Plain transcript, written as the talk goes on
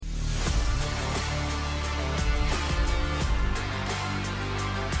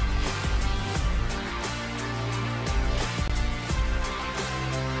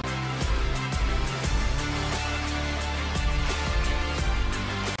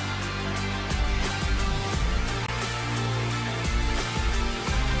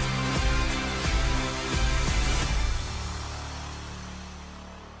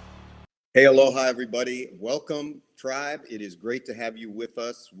Hey, aloha, everybody. Welcome, tribe. It is great to have you with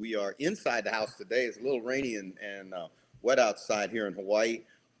us. We are inside the house today. It's a little rainy and wet outside here in Hawaii,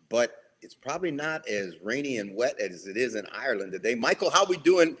 but it's probably not as rainy and wet as it is in Ireland today. Michael, how we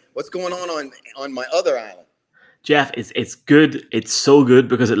doing? What's going on my other island? Jeff, it's good. It's so good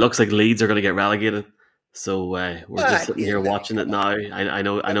because it looks like Leeds are going to get relegated. So we're just What sitting in here the? watching it Come on, now. I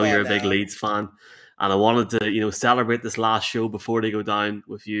know come you're on a big now. Leeds fan, and I wanted to celebrate this last show before they go down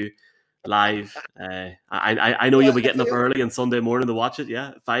with you live. I know you'll Well, be I getting tell up you, early on Sunday morning to watch it.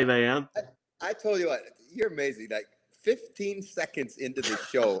 Yeah, 5 a.m. I, I told you what, you're amazing. Like 15 seconds into the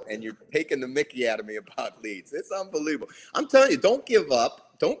show, and you're taking the Mickey out of me about Leeds. It's unbelievable. I'm telling you, don't give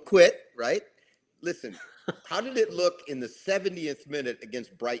up. Don't quit, right? Listen, how did it look in the 70th minute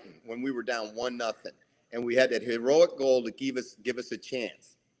against Brighton when we were down 1-0, and we had that heroic goal to give us a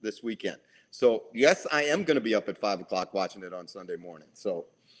chance this weekend? So yes, I am going to be up at 5 o'clock watching it on Sunday morning. So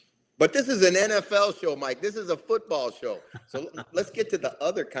but this is an NFL show, Mike. This is a football show. So let's get to the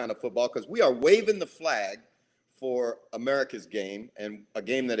other kind of football because we are waving the flag for America's game and a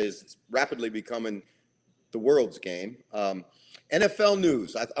game that is rapidly becoming the world's game. NFL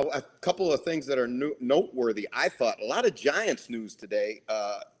news. A couple of things that are noteworthy. I thought a lot of Giants news today.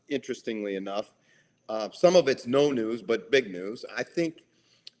 Interestingly enough, some of it's no news, but big news.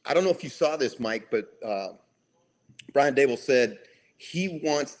 I don't know if you saw this, Mike, but Brian Dable said he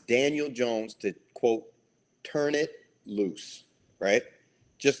wants Daniel Jones to, quote, turn it loose, right?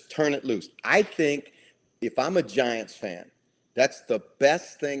 Just turn it loose. I think if I'm a Giants fan, that's the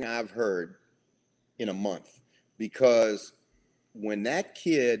best thing I've heard in a month because when that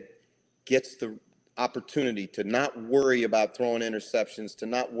kid gets the opportunity to not worry about throwing interceptions, to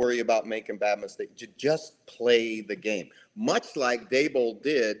not worry about making bad mistakes, to just play the game, much like Dable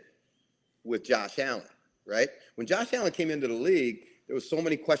did with Josh Allen, right? When Josh Allen came into the league, there was so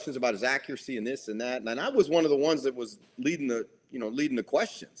many questions about his accuracy and this and that, and I was one of the ones that was leading the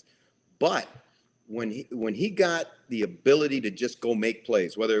questions. But when he got the ability to just go make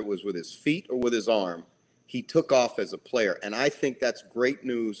plays, whether it was with his feet or with his arm, he took off as a player, and I think that's great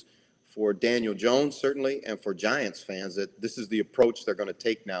news for Daniel Jones certainly, and for Giants fans that this is the approach they're going to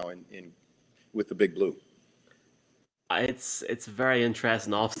take now in with the Big Blue. It's a very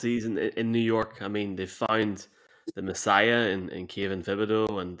interesting off season in New York. I mean, they found the Messiah in Kevin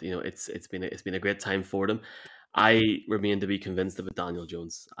Thibodeau, and it's been a great time for them. I remain to be convinced about Daniel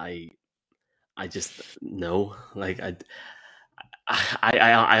Jones. I just no,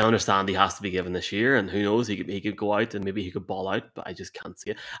 I understand he has to be given this year, and who knows, he could go out and maybe he could ball out, but I just can't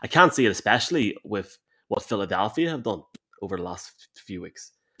see it. I can't see it, especially with what Philadelphia have done over the last few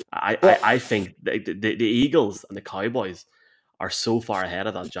weeks. Well, I think the Eagles and the Cowboys are so far ahead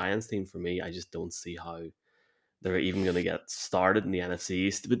of that Giants team for me. I just don't see how they're even going to get started in the NFC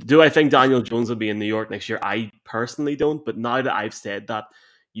East. But do I think Daniel Jones will be in New York next year? I personally don't. But now that I've said that,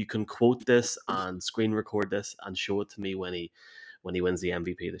 you can quote this and screen record this and show it to me when he wins the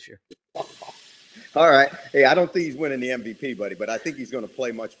MVP this year. all right. Hey, I don't think he's winning the MVP, buddy, but I think he's going to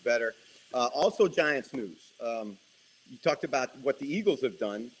play much better. Also, Giants news. You talked about what the Eagles have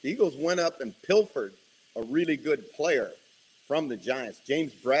done. The Eagles went up and pilfered a really good player from the Giants,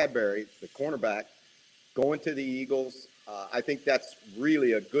 James Bradbury, the cornerback, going to the Eagles. I think that's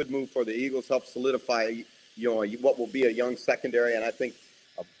really a good move for the Eagles. Help solidify, what will be a young secondary, and I think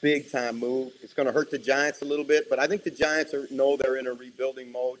a big time move. It's going to hurt the Giants a little bit, but I think the Giants know they're in a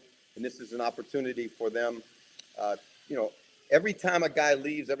rebuilding mode, and this is an opportunity for them. Uh, you know, every time a guy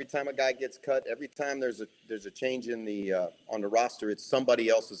leaves, every time a guy gets cut, every time there's a change in the on the roster, it's somebody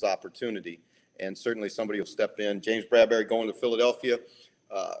else's opportunity, and certainly somebody will step in. James Bradbury going to Philadelphia,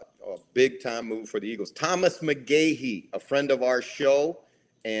 uh, a big time move for the Eagles. Thomas McGahee, a friend of our show,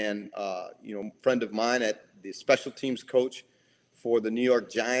 and friend of mine at the special teams coach for the New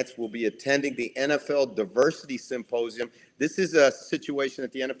York Giants, will be attending the NFL Diversity Symposium. This is a situation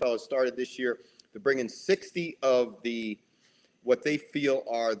that the NFL has started this year to bring in 60 of the what they feel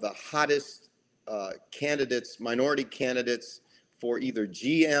are the hottest candidates, minority candidates for either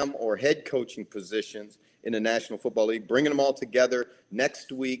GM or head coaching positions in the National Football League, bringing them all together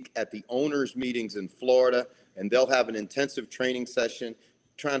next week at the owners' meetings in Florida, and they'll have an intensive training session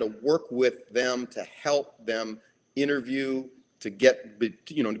trying to work with them to help them interview to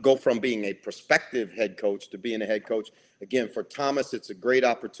go from being a prospective head coach to being a head coach. Again, for Thomas, it's a great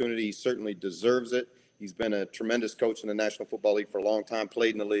opportunity. He certainly deserves it. He's been a tremendous coach in the National Football League for a long time,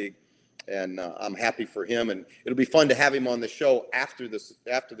 played in the league, and I'm happy for him. And it'll be fun to have him on the show after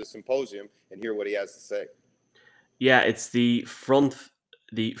the symposium and hear what he has to say. Yeah, it's the front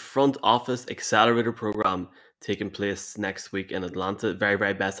office accelerator program taking place next week in Atlanta. Very,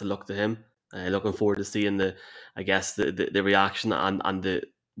 very best of luck to him. Looking forward to seeing the reaction and the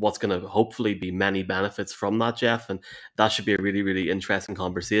what's going to hopefully be many benefits from that, Jeff, and that should be a really, really interesting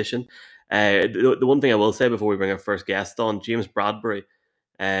conversation. The one thing I will say before we bring our first guest on, James Bradbury,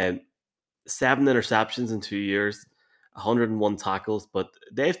 7 interceptions in 2 years, 101 tackles, but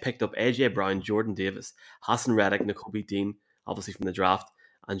they've picked up AJ Brown, Jordan Davis, Hassan Reddick, Nakobe Dean, obviously from the draft,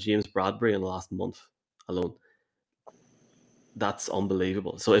 and James Bradbury in the last month alone. That's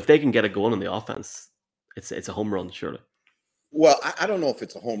unbelievable. So if they can get it going on the offense, it's a home run, surely. Well, I don't know if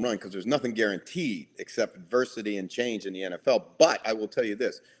it's a home run because there's nothing guaranteed except adversity and change in the NFL. But I will tell you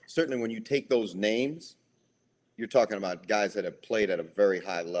this. Certainly when you take those names, you're talking about guys that have played at a very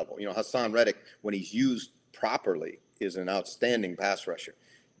high level. You know, Hassan Reddick, when he's used properly, is an outstanding pass rusher.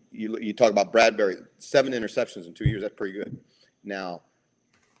 You talk about Bradbury, 7 interceptions in 2 years. That's pretty good. Now,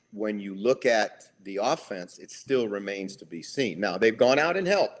 when you look at the offense, it still remains to be seen. Now, they've gone out and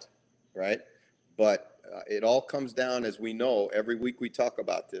helped, right? But it all comes down, as we know, every week we talk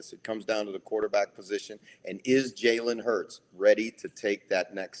about this, it comes down to the quarterback position. And is Jalen Hurts ready to take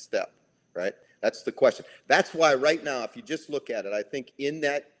that next step, right? That's the question. That's why right now, if you just look at it, I think in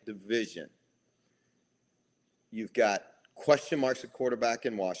that division, you've got question marks at quarterback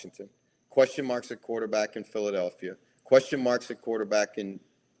in Washington, question marks at quarterback in Philadelphia, question marks at quarterback in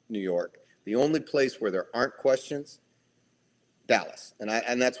New York. The only place where there aren't questions, Dallas.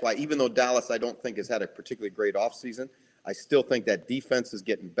 And that's why, even though Dallas I don't think has had a particularly great offseason, I still think that defense is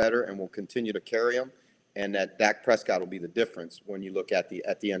getting better and will continue to carry them, and that Dak Prescott will be the difference when you look at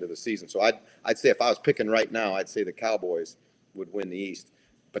the end of the season. So I'd say if I was picking right now, I'd say the Cowboys would win the East,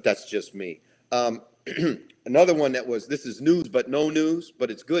 but that's just me. Another one this is news but no news,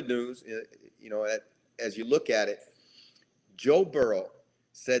 but it's good news. You know, as you look at it, Joe Burrow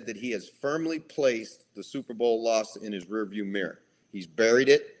said that he has firmly placed the Super Bowl loss in his rearview mirror. He's buried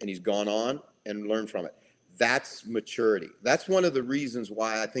it and he's gone on and learned from it. That's maturity. That's one of the reasons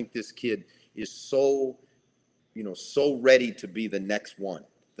why I think this kid is so ready to be the next one,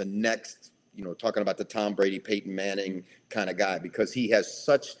 the next, talking about the Tom Brady, Peyton Manning kind of guy, because he has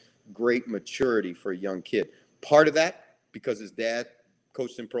such great maturity for a young kid. Part of that, because his dad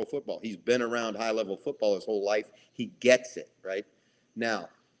coached in pro football. He's been around high-level football his whole life. He gets it, right? Now,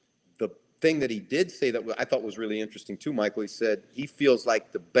 the thing that he did say that I thought was really interesting too, Michael, he said he feels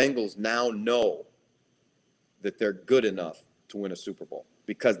like the Bengals now know that they're good enough to win a Super Bowl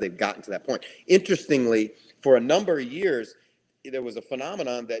because they've gotten to that point. Interestingly, for a number of years, there was a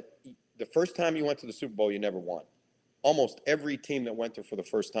phenomenon that the first time you went to the Super Bowl, you never won. Almost every team that went there for the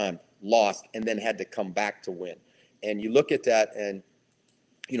first time lost and then had to come back to win. And you look at that and,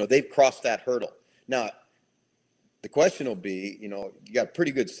 they've crossed that hurdle. Now, the question will be, you got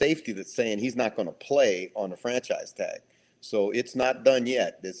pretty good safety that's saying he's not going to play on the franchise tag. So it's not done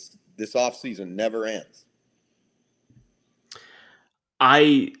yet. This offseason never ends.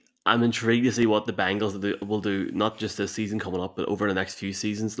 I'm intrigued to see what the Bengals will do, not just this season coming up, but over the next few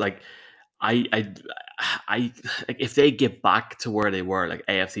seasons. Like, if they get back to where they were, like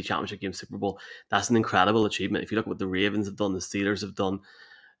AFC Championship game, Super Bowl, that's an incredible achievement. If you look at what the Ravens have done, the Steelers have done,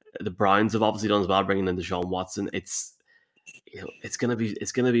 the Browns have obviously done as well, bringing in Deshaun Watson. It's gonna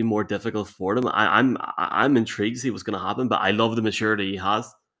be more difficult for them. I'm intrigued to see what's gonna happen, but I love the maturity he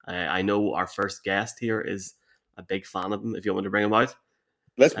has. I know our first guest here is a big fan of him. If you want to bring him out,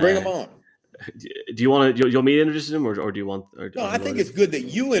 let's bring him on. Do you want me to introduce him, or do you want? No, I think it's good that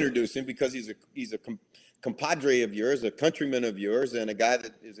you introduce him because he's a compadre of yours, a countryman of yours, and a guy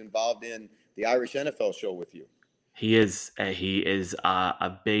that is involved in the Irish NFL show with you. He is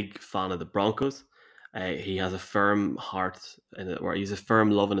a big fan of the Broncos. He has a firm heart, or he's a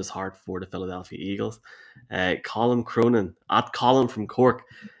firm love in his heart for the Philadelphia Eagles. Colin Cronin, at Colin from Cork.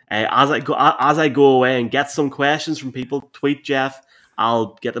 As I go away and get some questions from people, tweet Jeff.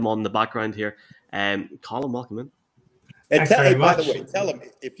 I'll get them on in the background here. Colin, welcome in. And by the way, tell them,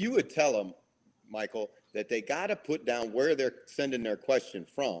 if you would tell them, Michael, that they got to put down where they're sending their question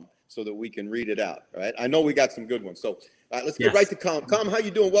from so that we can read it out, right? I know we got some good ones. So let's get right to Colin. Colin, how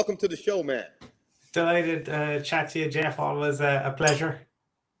you doing? Welcome to the show, man. Delighted to chat to you, Jeff. Always a pleasure.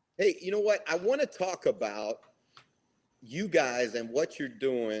 Hey, you know what? I want to talk about you guys and what you're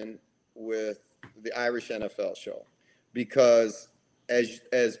doing with the Irish NFL show, because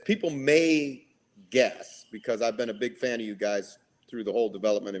as people may guess, because I've been a big fan of you guys through the whole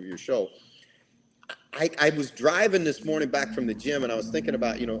development of your show, I was driving this morning back from the gym and I was thinking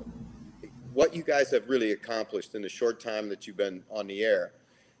about, what you guys have really accomplished in the short time that you've been on the air.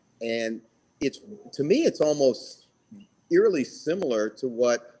 And to me, it's almost eerily similar to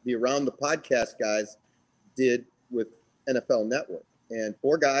what the Around the Podcast guys did with NFL Network. And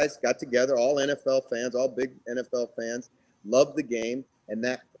 4 guys got together, all NFL fans, all big NFL fans, loved the game. And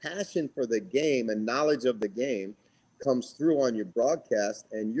that passion for the game and knowledge of the game comes through on your broadcast.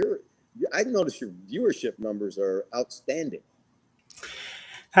 And I notice your viewership numbers are outstanding.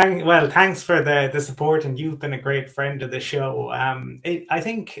 Thanks for the support, and you've been a great friend of the show. I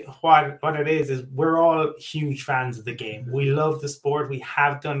think what it is we're all huge fans of the game. We love the sport. We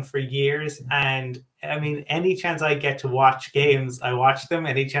have done for years, and I mean, any chance I get to watch games, I watch them.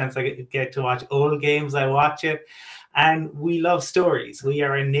 Any chance I get to watch old games, I watch it. And we love stories. We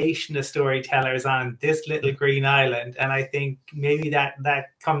are a nation of storytellers on this little green island, and I think maybe that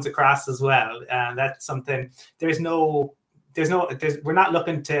comes across as well. That's something. We're not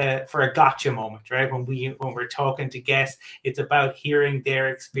looking for a gotcha moment, right? When we're talking to guests, it's about hearing their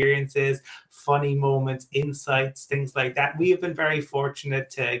experiences, funny moments, insights, things like that. We have been very fortunate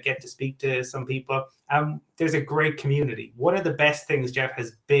to get to speak to some people. There's a great community. One of the best things, Jeff,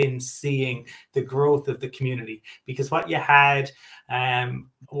 has been seeing the growth of the community, because what you had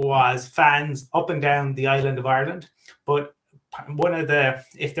was fans up and down the island of Ireland, but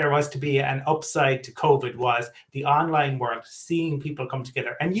if there was to be an upside to COVID, was the online world, seeing people come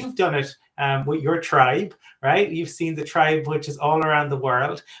together. And you've done it with your tribe, right? You've seen the tribe, which is all around the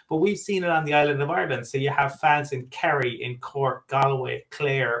world, but we've seen it on the island of Ireland. So you have fans in Kerry, in Cork, Galway,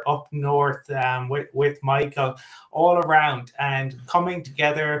 Clare, up north with Michael, all around, and coming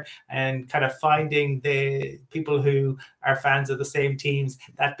together and kind of finding the people who are fans of the same teams.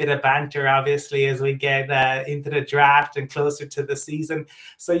 That bit of banter, obviously, as we get into the draft and closer to the season.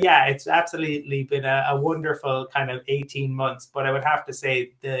 So yeah, it's absolutely been a wonderful kind of 18 months. But I would have to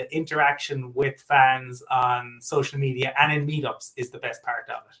say the interaction with fans on social media and in meetups is the best part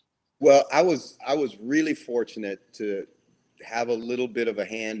of it. Well, I was really fortunate to have a little bit of a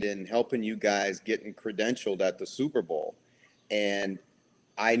hand in helping you guys getting credentialed at the Super Bowl. And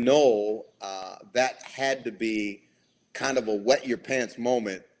I know that had to be kind of a wet your pants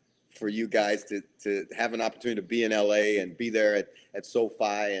moment for you guys to have an opportunity to be in LA and be there at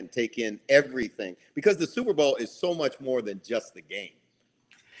SoFi and take in everything, because the Super Bowl is so much more than just the game.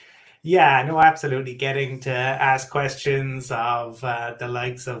 Yeah, no, absolutely. Getting to ask questions of the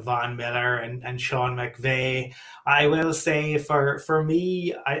likes of Von Miller and Sean McVay. I will say for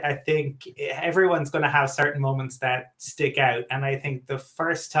me, I think everyone's going to have certain moments that stick out. And I think the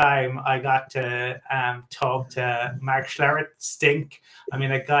first time I got to talk to Mark Schlereth, Stink, I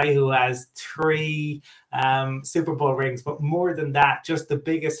mean, a guy who has 3 Super Bowl rings, but more than that, just the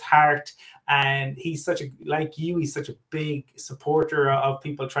biggest heart. And he's such a big supporter of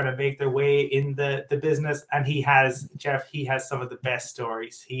people trying to make their way in the business. And he has some of the best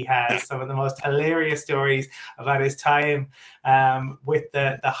stories. He has some of the most hilarious stories about his time with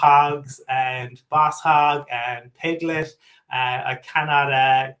the Hogs and Boss Hog and Piglet. I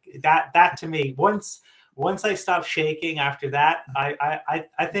cannot, that to me, once I stopped shaking after that, I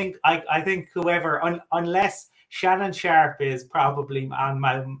think whoever, unless Shannon Sharp is probably on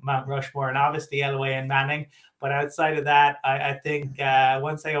my Mount Rushmore, and obviously Elway and Manning. But outside of that, I think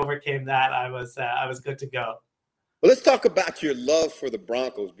once I overcame that, I was good to go. Well, let's talk about your love for the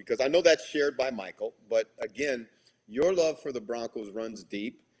Broncos, because I know that's shared by Michael. But again, your love for the Broncos runs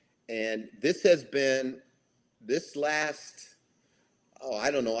deep. And this has been I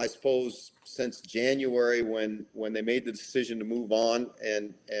suppose since January when they made the decision to move on,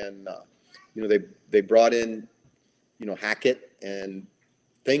 and they brought in Hackett, and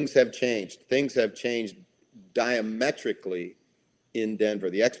things have changed. Things have changed diametrically in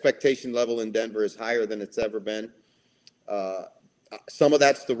Denver. The expectation level in Denver is higher than it's ever been. Some of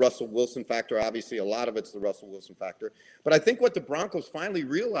that's the Russell Wilson factor. Obviously, a lot of it's the Russell Wilson factor. But I think what the Broncos finally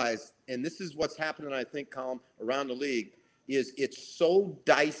realized, and this is what's happening, I think, Colm, around the league, is it's so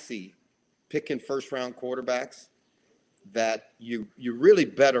dicey picking first-round quarterbacks that you're really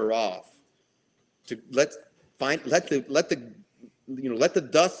better off to let the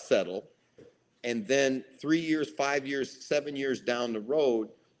dust settle, and then 3 years, 5 years, 7 years down the road,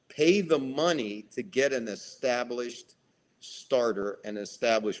 pay the money to get an established starter, an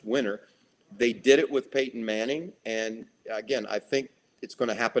established winner. They did it with Peyton Manning, and again, I think it's going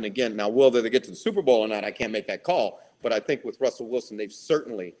to happen again. Now, will they get to the Super Bowl or not? I can't make that call, but I think with Russell Wilson, they've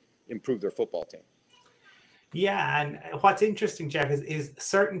certainly improved their football team. Yeah, and what's interesting, Jeff, is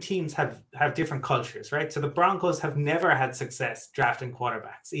certain teams have different cultures, right? So the Broncos have never had success drafting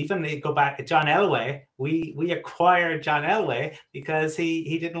quarterbacks. Even they go back to John Elway. We acquired John Elway because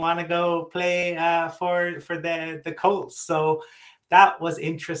he didn't want to go play for the Colts. So that was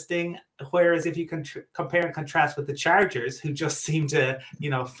interesting. Whereas if you can compare and contrast with the Chargers, who just seem to,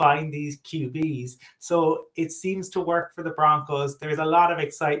 find these QBs. So it seems to work for the Broncos. There's a lot of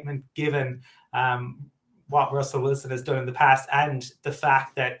excitement given what Russell Wilson has done in the past, and the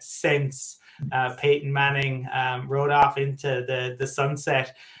fact that since Peyton Manning rode off into the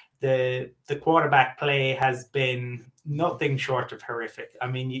sunset, the quarterback play has been nothing short of horrific. I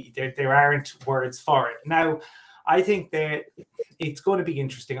mean, there aren't words for it. Now, I think that it's going to be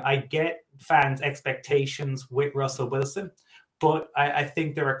interesting. I get fans' expectations with Russell Wilson, but I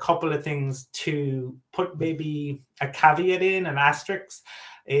think there are a couple of things to put maybe a caveat in, an asterisk,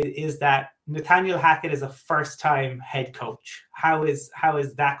 is that Nathaniel Hackett is a first-time head coach. How is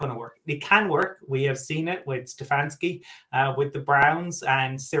that going to work? It can work. We have seen it with Stefanski, with the Browns,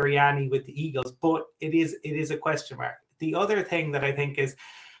 and Sirianni with the Eagles, but it is a question mark. The other thing that I think is,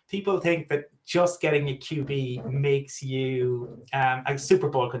 people think that just getting a QB makes you a Super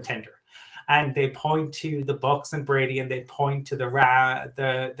Bowl contender. And they point to the Bucs and Brady, and they point to the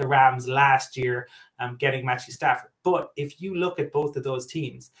Rams last year getting Matthew Stafford. But if you look at both of those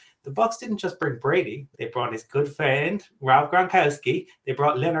teams, the Bucs didn't just bring Brady. They brought his good friend, Rob Gronkowski. They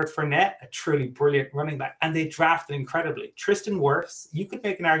brought Leonard Fournette, a truly brilliant running back, and they drafted incredibly. Tristan Wirfs, you could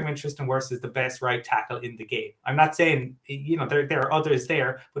make an argument Tristan Wirfs is the best right tackle in the game. I'm not saying, there are others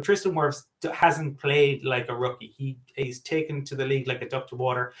there, but Tristan Wirfs hasn't played like a rookie. He's taken to the league like a duck to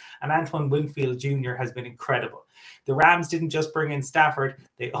water, and Antoine Winfield Jr. has been incredible. The Rams didn't just bring in Stafford.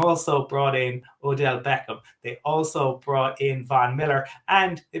 They also brought in Odell Beckham. They also brought in Von Miller,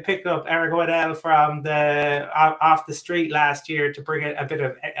 and they picked up Eric Weddle from off the street last year to bring a bit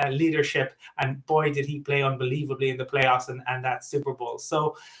of leadership. And boy, did he play unbelievably in the playoffs and that Super Bowl.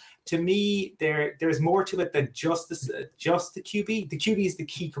 So to me, there's more to it than just the QB. The QB is the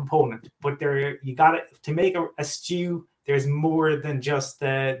key component, but you got it to make a stew. There's more than just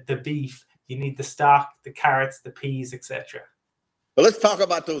the beef. You need the stock, the carrots, the peas, etc. But let's talk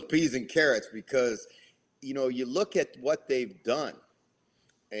about those peas and carrots, because, you look at what they've done.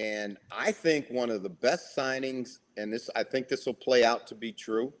 And I think one of the best signings, and I think this will play out to be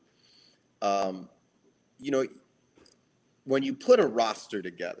true. When you put a roster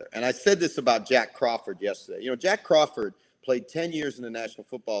together, and I said this about Jack Crawford yesterday. Jack Crawford played 10 years in the National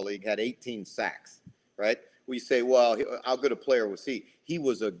Football League, had 18 sacks, right? We say, well, how good a player was he? He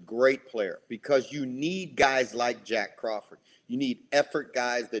was a great player, because you need guys like Jack Crawford. You need effort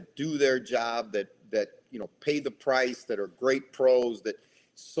guys that do their job, that pay the price, that are great pros,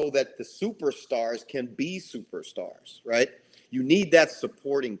 so that the superstars can be superstars, right? You need that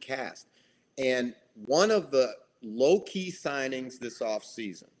supporting cast. And one of the low-key signings this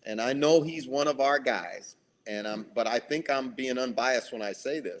offseason, and I know he's one of our guys, but I think I'm being unbiased when I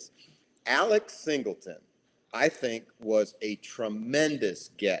say this, Alex Singleton, I think, was a tremendous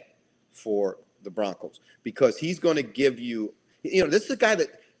get for the Broncos, because he's going to give you, this is a guy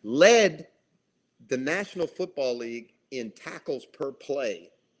that led the National Football League in tackles per play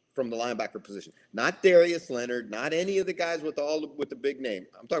from the linebacker position. Not Darius Leonard, not any of the guys with the big name.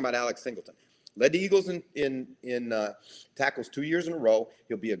 I'm talking about Alex Singleton. Led the Eagles in tackles 2 years in a row.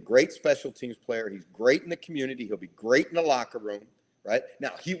 He'll be a great special teams player. He's great in the community. He'll be great in the locker room. Right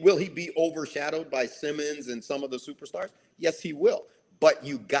now, will he be overshadowed by Simmons and some of the superstars? Yes, he will. But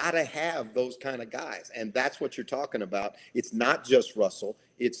you got to have those kind of guys, and that's what you're talking about. It's not just Russell;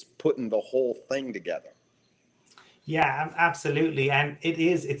 it's putting the whole thing together. Yeah, absolutely, and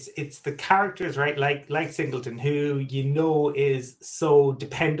it's the characters, right? Like Singleton, who is so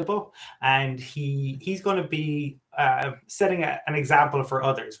dependable, and he's going to be setting an example for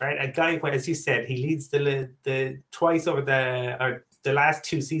others, right? A guy, as you said, he leads the twice over the last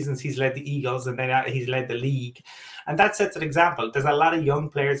 2 seasons he's led the Eagles, and then he's led the league. And that sets an example. There's a lot of young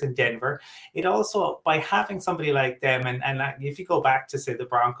players in Denver. It also, by having somebody like them, and if you go back to, say, the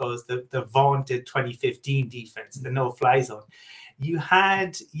Broncos, the vaunted 2015 defense, the no-fly zone, you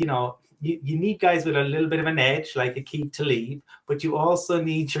had, you need guys with a little bit of an edge, like Aqib Talib, but you also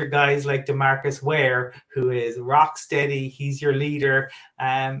need your guys like DeMarcus Ware, who is rock steady. He's your leader.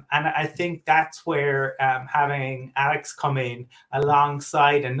 And I think that's where having Alex come in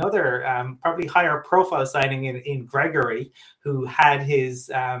alongside another probably higher profile signing in Gregory, who had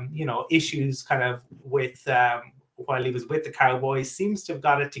his, issues kind of with while he was with the Cowboys, seems to have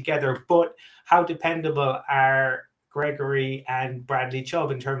got it together. But how dependable are Gregory and Bradley Chubb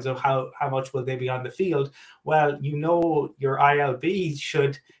in terms of how much will they be on the field? Well, your ILB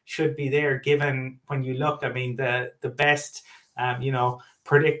should be there, given when you look, I mean, the best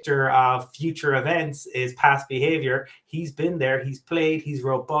predictor of future events is past behavior. He's been there, he's played, he's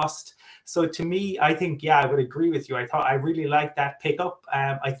robust. So to me, I think, I would agree with you. I really like that pickup.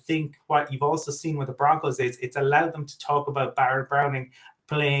 I think what you've also seen with the Broncos is it's allowed them to talk about Barrett Browning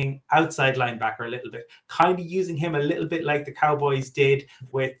playing outside linebacker a little bit, kind of using him a little bit like the Cowboys did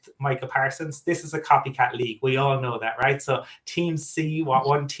with Micah Parsons. This is a copycat league. We all know that, right? So teams see what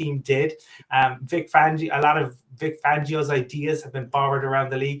one team did. Vic Fangio, a lot of Vic Fangio's ideas have been borrowed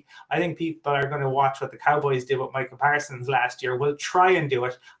around the league. I think people are going to watch what the Cowboys did with Micah Parsons last year. We'll try and do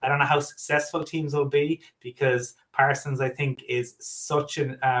it. I don't know how successful teams will be because Parsons, I think, is such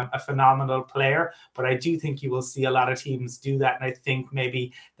a phenomenal player, but I do think you will see a lot of teams do that. And I think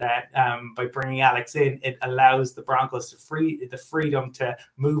maybe that by bringing Alex in, it allows the Broncos the freedom to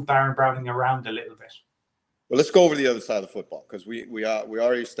move Baron Browning around a little bit. Well, let's go over to the other side of the football because we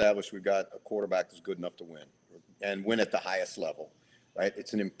already established we've got a quarterback that's good enough to win and win at the highest level, right?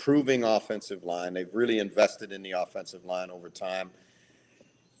 It's an improving offensive line. They've really invested in the offensive line over time.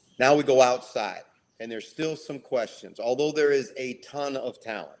 Now we go outside. And there's still some questions, although there is a ton of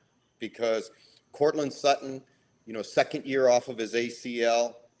talent because Courtland Sutton, second year off of his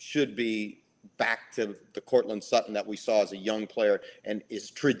ACL, should be back to the Courtland Sutton that we saw as a young player, and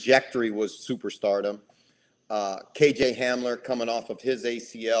his trajectory was superstardom. KJ Hamler coming off of his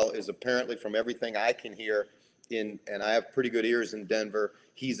ACL is apparently, from everything I can hear, and I have pretty good ears in Denver,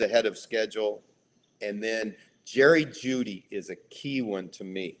 he's ahead of schedule. And then Jerry Jeudy is a key one to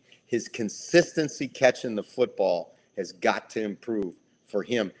me. His consistency catching the football has got to improve for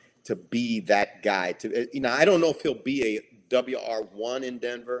him to be that guy. I don't know if he'll be a WR1 in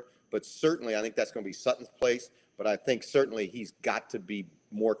Denver, but certainly I think that's going to be Sutton's place. But I think certainly he's got to be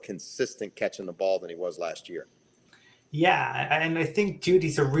more consistent catching the ball than he was last year. Yeah, and I think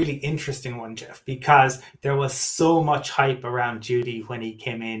Jeudy's a really interesting one, Jeff, because there was so much hype around Jeudy when he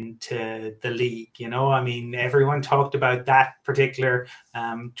came into the league. Everyone talked about that particular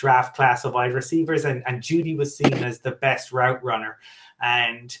draft class of wide receivers, and Jeudy was seen as the best route runner.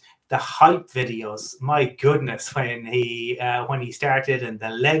 And the hype videos, my goodness, when he started and the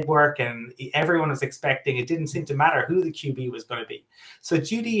leg work, and everyone was expecting, it didn't seem to matter who the QB was going to be. So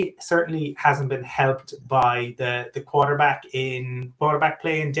Jeudy certainly hasn't been helped by the quarterback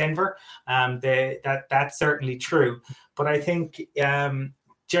play in Denver. That's certainly true. But I think Jerry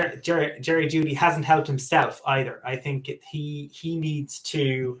Jeudy hasn't helped himself either. I think he needs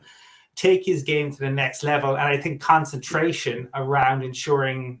to take his game to the next level, and I think concentration around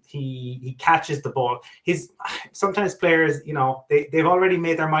ensuring he catches the ball. Sometimes players, they've already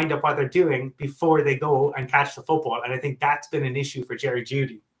made their mind up what they're doing before they go and catch the football, and I think that's been an issue for Jerry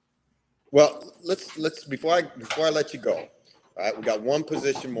Jeudy. Well, let's before I let you go, all right, we got one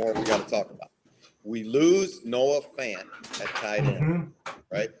position more we got to talk about. We lose Noah Fant at tight end,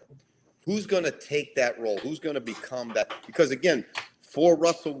 right? Who's going to take that role? Who's going to become that? Because again, for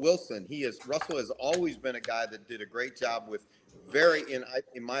Russell Wilson, Russell has always been a guy that did a great job with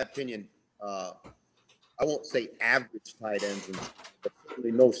in my opinion, I won't say average tight ends, but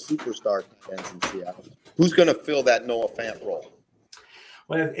certainly no superstar tight ends in Seattle. Who's going to fill that Noah Fant role?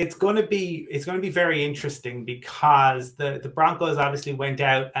 Well, it's going to be very interesting because the Broncos obviously went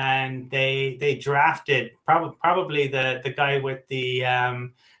out and they drafted probably the guy with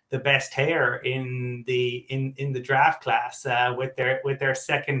the best hair in the draft class with their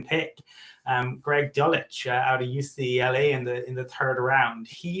second pick, Greg Dulcich out of UCLA in the third round.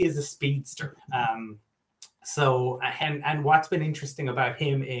 He is a speedster. So what's been interesting about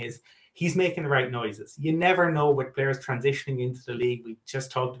him is he's making the right noises. You never know with players transitioning into the league. We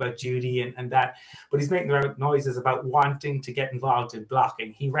just talked about Jeudy and that, but he's making the right noises about wanting to get involved in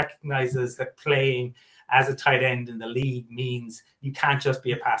blocking. He recognizes that playing as a tight end in the league means you can't just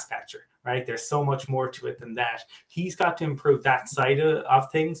be a pass catcher, right? There's so much more to it than that. He's got to improve that side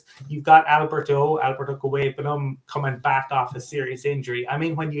of things. You've got Albert Okwuegbunam coming back off a serious injury. I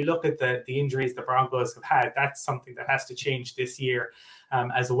mean, when you look at the injuries the Broncos have had, that's something that has to change this year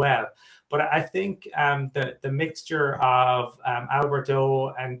as well. But I think the mixture of Albert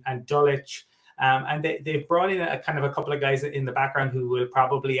O and Dulcich, and they've brought in a couple of guys in the background who will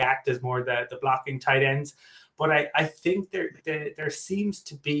probably act as more the blocking tight ends. But I think there seems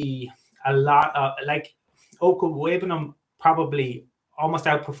to be a lot of, like, Okwuegbunam probably almost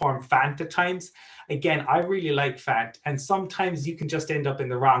outperformed Fant at times. Again, I really like Fant, and sometimes you can just end up in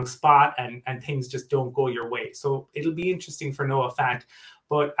the wrong spot and things just don't go your way. So it'll be interesting for Noah Fant.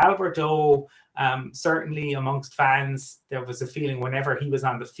 But Albert O, certainly amongst fans, there was a feeling whenever he was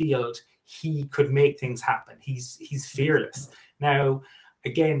on the field, he could make things happen. He's fearless. Now,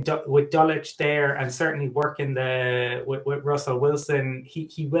 again, with Dulwich there and certainly working with Russell Wilson,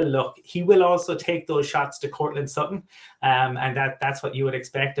 he will also take those shots to Courtland Sutton, and that's what you would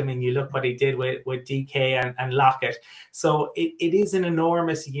expect. I mean, you look what he did with DK and Lockett. So it is an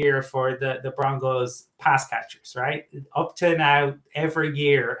enormous year for the Broncos pass catchers, right? Up to now, every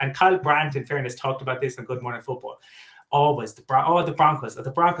year, and Kyle Brandt, in fairness, talked about this on Good Morning Football. Always the Broncos,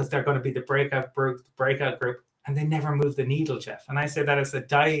 they're going to be the breakout group. And they never move the needle, Jeff. And I say that as a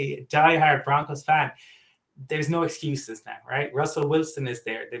die-hard Broncos fan. There's no excuses now, right? Russell Wilson is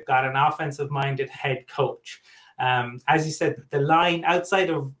there. They've got an offensive-minded head coach. As you said, the line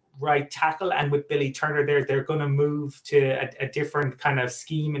outside of right tackle and with Billy Turner there, they're going to move to a different kind of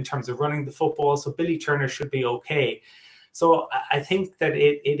scheme in terms of running the football. So Billy Turner should be okay. So I think that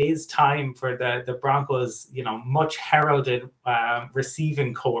it is time for the Broncos, much heralded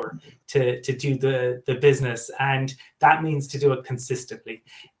receiving core to do the business, and that means to do it consistently.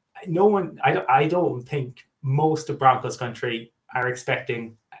 I don't think most of Broncos country are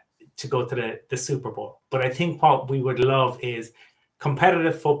expecting to go to the Super Bowl, but I think what we would love is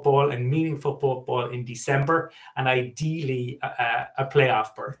competitive football and meaningful football in December, and ideally a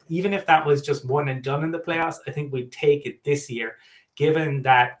playoff berth. Even if that was just one and done in the playoffs, I think we'd take it this year, given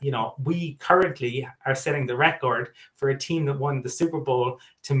that, we currently are setting the record for a team that won the Super Bowl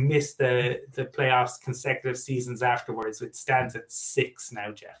to miss the playoffs consecutive seasons afterwards. It stands at 6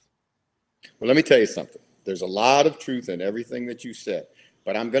 now, Jeff. Well, let me tell you something. There's a lot of truth in everything that you said,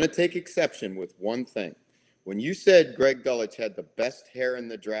 but I'm going to take exception with one thing. When you said Greg Dulwich had the best hair in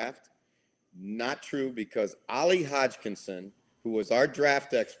the draft, not true, because Ollie Hodgkinson, who was our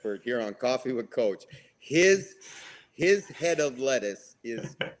draft expert here on Coffee with Coach, his head of lettuce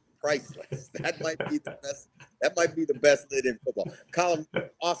is priceless. That might be the best. That might be the best lid in football. Colin,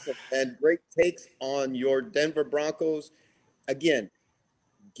 awesome, and great takes on your Denver Broncos. Again,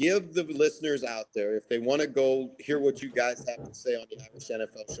 give the listeners out there, if they want to go hear what you guys have to say on the Irish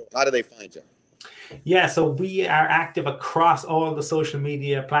NFL Show, how do they find you? Yeah, so we are active across all the social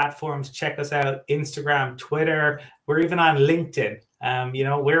media platforms. Check us out: Instagram, Twitter. We're even on LinkedIn.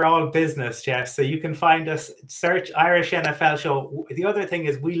 We're all business, Jeff. So you can find us, search Irish NFL Show. The other thing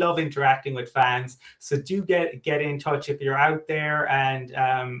is we love interacting with fans. So do get in touch if you're out there. And,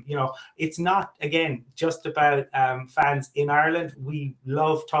 it's not, again, just about fans in Ireland. We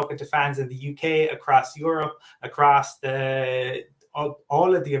love talking to fans in the UK, across Europe, across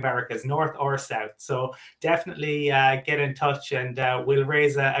all of the Americas, north or south. So definitely get in touch, and we'll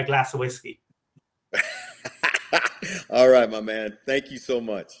raise a glass of whiskey. All right, my man. Thank you so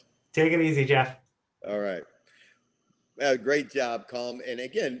much. Take it easy, Jeff. All right. Great job, Colm. And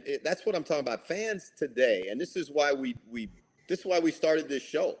again, that's what I'm talking about. Fans today, and this is why we started this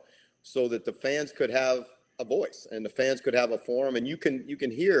show, so that the fans could have a voice and the fans could have a forum, and you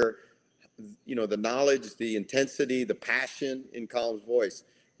can hear, the knowledge, the intensity, the passion in Colm's voice.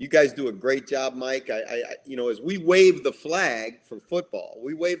 You guys do a great job, Mike. As we wave the flag for football,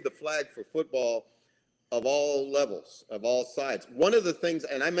 of all levels, of all sides. One of the things,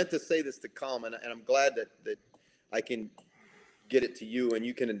 and I meant to say this to Colm, and I'm glad that I can get it to you and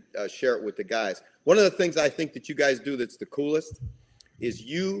you can share it with the guys. One of the things I think that you guys do that's the coolest is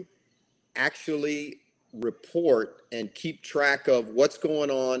you actually report and keep track of what's going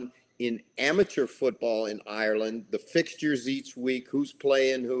on in amateur football in Ireland, the fixtures each week, who's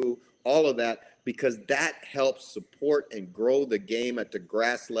playing who, all of that, because that helps support and grow the game at the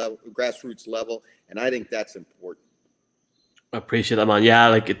grassroots level, and I think that's important. I appreciate that, man.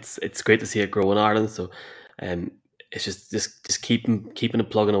 Yeah, it's great to see it grow in Ireland. So, it's just keeping it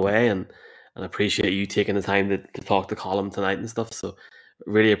plugging away, and I appreciate you taking the time to talk to Colm tonight and stuff. So,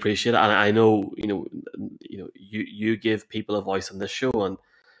 really appreciate it. And I know you give people a voice on this show, and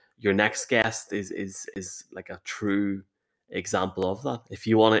your next guest is like a true example of that. If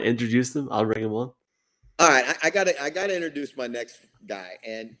you want to introduce them, I'll bring him on. All right, I gotta introduce my next guy,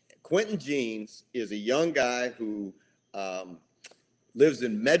 and Quentin Jeans is a young guy who lives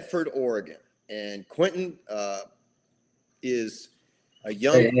in Medford, Oregon, and Quentin is a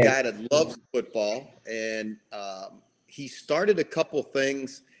young guy that loves football, and he started a couple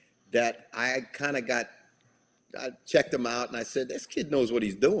things that I checked him out, and I said, this kid knows what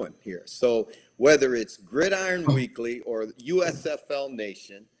he's doing here. So whether it's Gridiron Weekly or USFL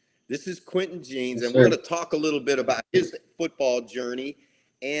Nation, this is Quentin Jeans, and we're going to talk a little bit about his football journey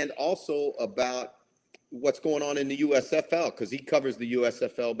and also about what's going on in the USFL, because he covers the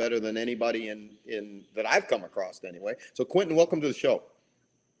USFL better than anybody in that I've come across anyway. So Quentin, welcome to the show.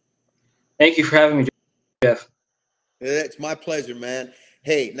 Thank you for having me, Jeff. It's my pleasure, man.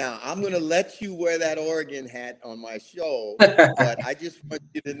 Hey, now I'm going to let you wear that Oregon hat on my show, but I just want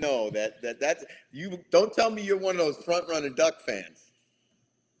you to know that's you. Don't tell me you're one of those front runner Duck fans.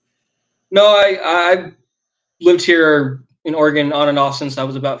 No, I lived here in Oregon on and off since I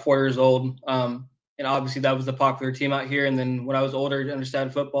was about 4 years old. And obviously that was the popular team out here. And then when I was older to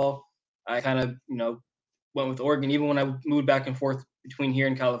understand football, I kind of, went with Oregon. Even when I moved back and forth between here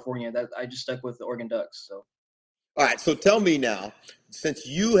and California, that I just stuck with the Oregon Ducks. So. All right, so tell me now, since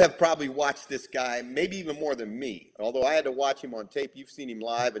you have probably watched this guy, maybe even more than me, although I had to watch him on tape. You've seen him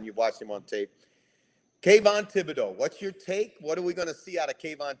live and you've watched him on tape. Kayvon Thibodeaux, what's your take? What are we going to see out of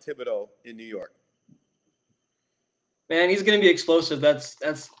Kayvon Thibodeaux in New York? Man, he's going to be explosive. That's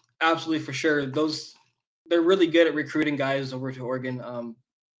absolutely for sure. They're really good at recruiting guys over to Oregon.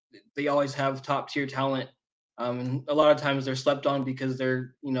 They always have top tier talent. And a lot of times they're slept on because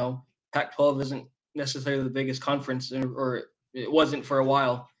they're, Pac-12 isn't necessarily the biggest conference, or it wasn't for a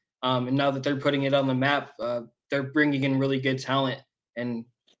while. And now that they're putting it on the map, they're bringing in really good talent. And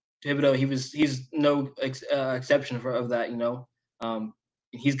Thibodeaux, he's no exception of that.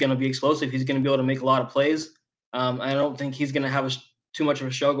 He's going to be explosive. He's going to be able to make a lot of plays. I don't think he's going to have too much of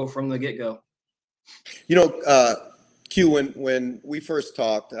a struggle from the get-go. Q, when we first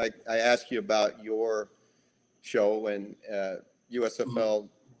talked, I asked you about your show and USFL,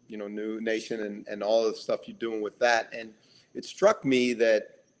 New Nation and all the stuff you're doing with that. And it struck me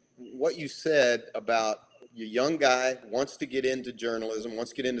that what you said about your young guy wants to get into journalism,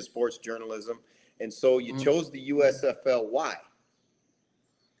 wants to get into sports journalism. And so you chose the USFL. Why?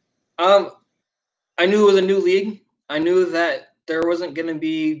 I knew it was a new league. I knew that there wasn't going to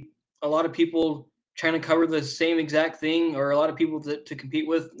be a lot of people trying to cover the same exact thing, or a lot of people to compete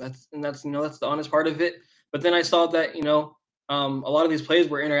with. That's the honest part of it. But then I saw that, a lot of these players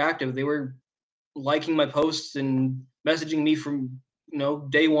were interactive. They were liking my posts and messaging me from,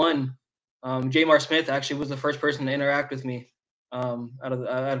 day one. Jamar Smith actually was the first person to interact with me out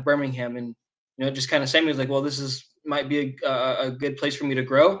of Birmingham. And, just kind of sent me, was like, well, might be a good place for me to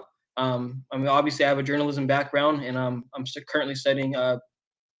grow. Obviously I have a journalism background, and I'm currently studying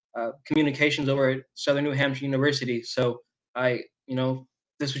communications over at Southern New Hampshire University. So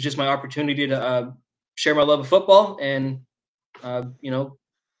this was just my opportunity to share my love of football and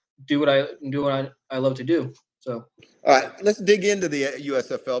do what I love to do. So, all right, let's dig into the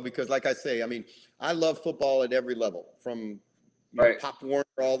USFL, because like I say, I love football at every level, from Pop Warner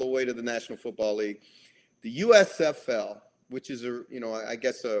all the way to the National Football League. The USFL, which is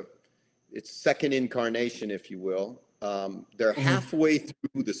its second incarnation, if you will. They're halfway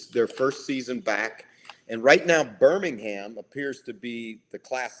through their first season back. And right now, Birmingham appears to be the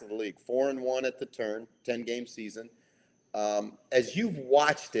class of the league, 4-1 at the turn, 10-game season. As you've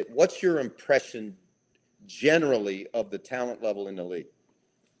watched it, what's your impression generally of the talent level in the league?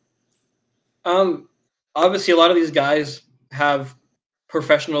 Obviously, a lot of these guys have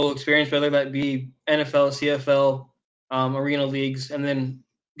professional experience, whether that be NFL, CFL, arena leagues, and then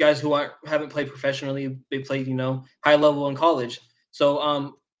guys who haven't played professionally, they played, high level in college.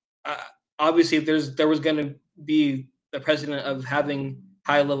 So obviously there was going to be the precedent of having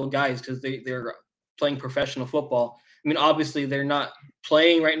high level guys because they're playing professional football. Obviously they're not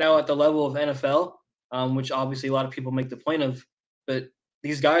playing right now at the level of NFL, which obviously a lot of people make the point of, but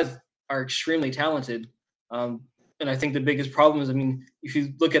these guys are extremely talented. And I think the biggest problem is, if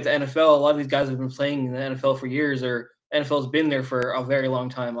you look at the NFL, a lot of these guys have been playing in the NFL for years, or NFL's been there for a very long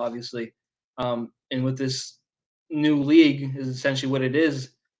time, obviously. And with this new league is essentially what it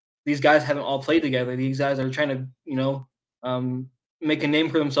is. These guys haven't all played together. These guys are trying to, make a name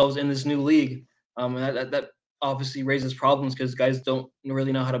for themselves in this new league. And that obviously raises problems because guys don't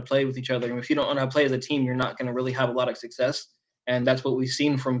really know how to play with each other. And if you don't know how to play as a team, you're not going to really have a lot of success. And that's what we've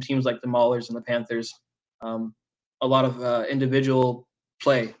seen from teams like the Maulers and the Panthers. A lot of individual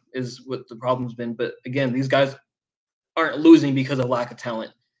play is what the problem's been. But again, these guys aren't losing because of lack of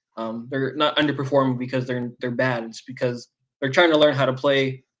talent. They're not underperforming because they're bad. It's because they're trying to learn how to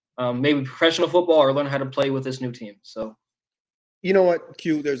play maybe professional football, or learn how to play with this new team. So, you know what,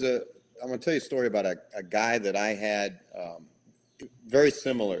 Q? I'm going to tell you a story about a guy that I had very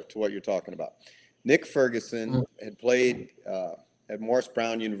similar to what you're talking about. Nick Ferguson had played at Morris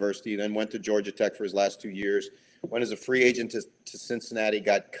Brown University, then went to Georgia Tech for his last 2 years. Went as a free agent to Cincinnati,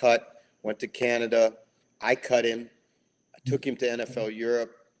 got cut, went to Canada. I cut him. I took him to NFL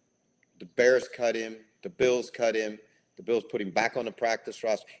Europe. The Bears cut him. The Bills cut him. The Bills put him back on the practice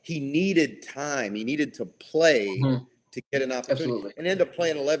roster. He needed time. He needed to play to get an opportunity. Absolutely. And ended up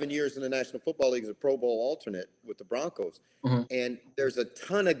playing 11 years in the National Football League as a Pro Bowl alternate with the Broncos. And there's a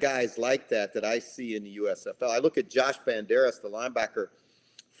ton of guys like that I see in the USFL. I look at Josh Banderas, the linebacker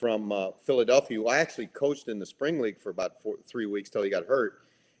from Philadelphia, who I actually coached in the spring league for about 3 weeks till he got hurt.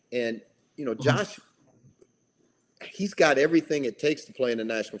 And, you know, Josh, he's got everything it takes to play in the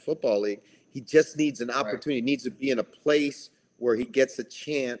National Football League. He just needs an opportunity. He needs to be in a place where he gets a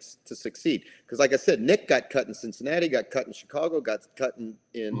chance to succeed. Because like I said, Nick got cut in Cincinnati, got cut in Chicago, got cut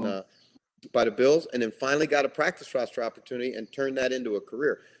in by the Bills, and then finally got a practice roster opportunity and turned that into a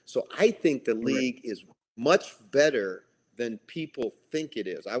career. So I think the league is much better than people think it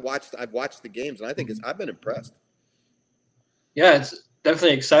is. I've watched the games, and I think I've been impressed. Yeah, it's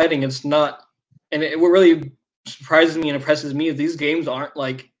definitely exciting. It's not, and what really surprises me and impresses me is these games aren't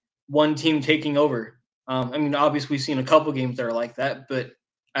like one team taking over. I mean, obviously we've seen a couple games that are like that, but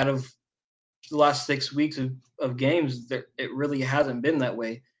out of the last 6 weeks of games, it really hasn't been that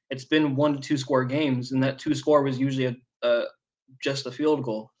way. It's been 1 to 2 score games, and that 2 score was usually just a field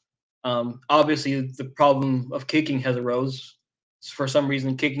goal. Obviously, the problem of kicking has arose. For some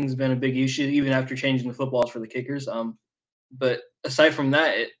reason, kicking's been a big issue, even after changing the footballs for the kickers. But aside from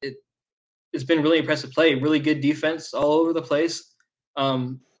that, it's been really impressive play, really good defense all over the place.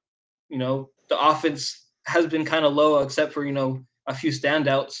 You know, the offense has been kind of low, except for, you know, a few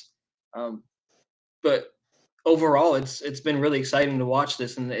standouts. But overall, it's been really exciting to watch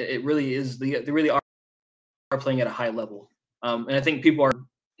this, and it really is. They really are playing at a high level. And I think people are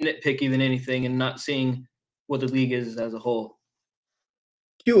nitpicky than anything and not seeing what the league is as a whole.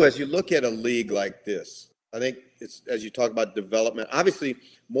 Q, as you look at a league like this, I think it's, as you talk about development, obviously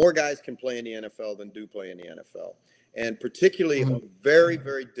more guys can play in the NFL than do play in the NFL. And particularly very,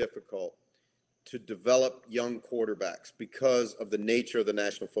 very difficult to develop young quarterbacks because of the nature of the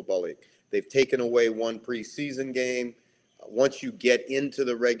National Football League. They've taken away one preseason game. Once you get into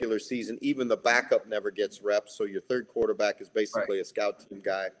the regular season, even the backup never gets reps. So your third quarterback is basically a scout team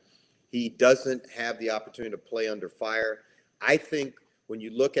guy. He doesn't have the opportunity to play under fire. I think when you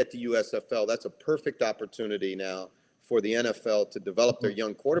look at the USFL, that's a perfect opportunity now for the NFL to develop their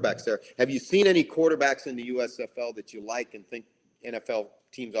young quarterbacks there. Have you seen any quarterbacks in the USFL that you like and think NFL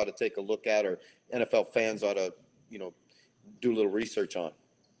teams ought to take a look at, or NFL fans ought to, you know, do a little research on?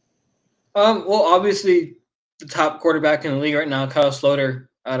 Well, obviously, the top quarterback in the league right now, Kyle Sloter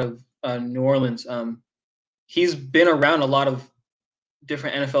out of New Orleans. He's been around a lot of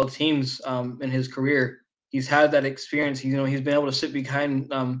different NFL teams in his career. He's had that experience. You know, he's been able to sit behind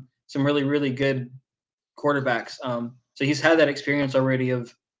some really, really good quarterbacks. So he's had that experience already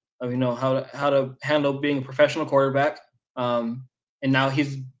of you know, how to handle being a professional quarterback. And now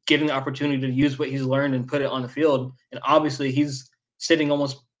he's getting the opportunity to use what he's learned and put it on the field. And obviously, he's sitting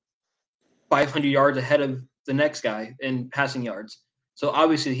almost 500 yards ahead of the next guy in passing yards. So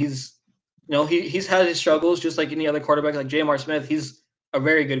obviously he's had his struggles just like any other quarterback, like J.M.R. Smith. He's a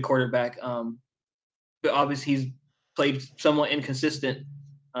very good quarterback. But obviously he's played somewhat inconsistent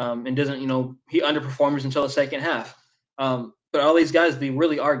and doesn't, you know, he underperforms until the second half. But all these guys, they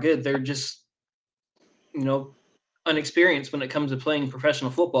really are good. They're just, you know, unexperienced when it comes to playing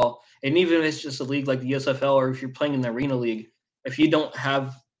professional football. And even if it's just a league like the USFL, or if you're playing in the Arena League, if you don't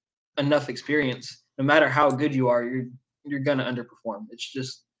have enough experience, no matter how good you are, you're gonna underperform.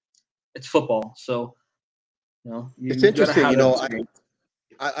 It's football. So, you know, it's interesting. You know,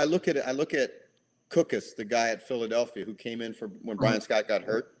 I look at Cookus, the guy at Philadelphia who came in for when Brian Scott got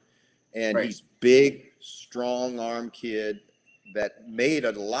hurt, and he's big, strong arm kid that made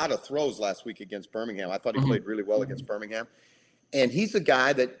a lot of throws last week against Birmingham. I thought he played really well against Birmingham, and he's a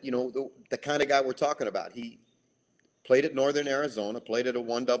guy that, you know, the kind of guy we're talking about. He played at Northern Arizona, played at a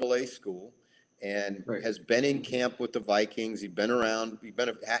 1AA school, and has been in camp with the Vikings. He's been around.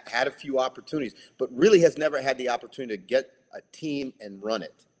 Had a few opportunities, but really has never had the opportunity to get a team and run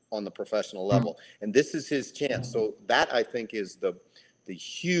it on the professional level. And this is his chance. So that, I think, is the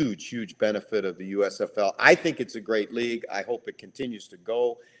huge benefit of the USFL. I think it's a great league. I hope it continues to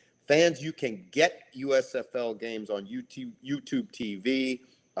go. Fans, you can get USFL games on YouTube TV.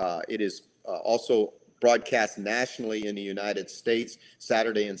 It is also broadcast nationally in the United States,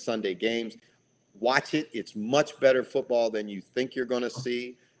 Saturday and Sunday games. Watch it. It's much better football than you think you're going to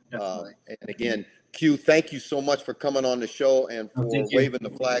see. And again, Q, thank you so much for coming on the show and for waving the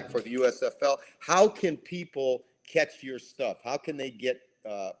flag for the USFL. How can people catch your stuff? How can they get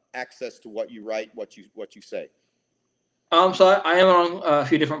access to what you write, what you say? So I am on a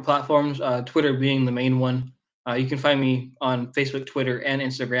few different platforms, Twitter being the main one. You can find me on Facebook, Twitter, and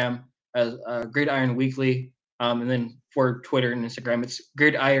Instagram as Gridiron Weekly. And then for Twitter and Instagram, it's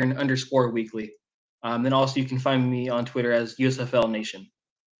Gridiron_Weekly. Then also you can find me on Twitter as USFL Nation.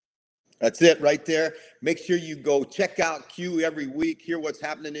 That's it right there. Make sure you go check out Q every week, hear what's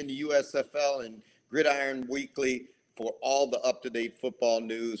happening in the USFL and Gridiron Weekly for all the up-to-date football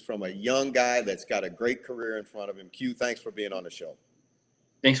news from a young guy that's got a great career in front of him. Q, thanks for being on the show.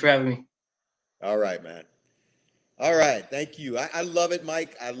 Thanks for having me. All right, man. All right, thank you. I love it,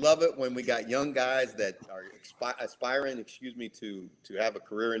 Mike. I love it when we got young guys that are aspiring, to have a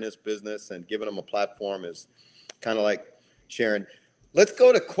career in this business, and giving them a platform is kind of like sharing. Let's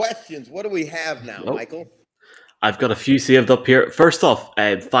go to questions. What do we have now, Michael? I've got a few saved up here. First off,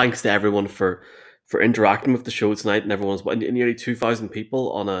 thanks to everyone for interacting with the show tonight, and everyone's nearly 2,000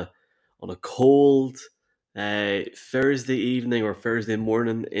 people on a cold Thursday evening or Thursday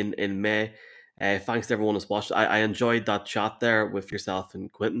morning in May. Thanks to everyone who's watched. I enjoyed that chat there with yourself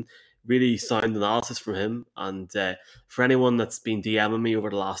and Quentin. Really sound analysis from him. And for anyone that's been DMing me over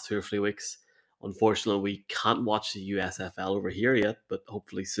the last 2 or 3 weeks, unfortunately, we can't watch the USFL over here yet, but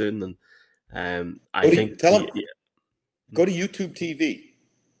hopefully soon. And I think go to YouTube TV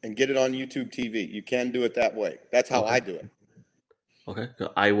and get it on YouTube TV. You can do it that way. That's how I do it. Okay,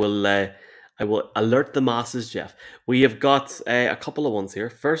 I will alert the masses, Jeff. We have got a couple of ones here.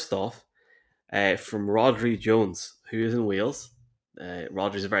 First off, from Rodri Jones, who is in Wales.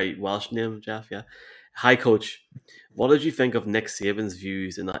 Rodri's a very Welsh name, Jeff. Yeah. Hi, Coach. What did you think of Nick Saban's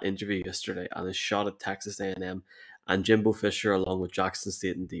views in that interview yesterday and his shot at Texas A&M and Jimbo Fisher along with Jackson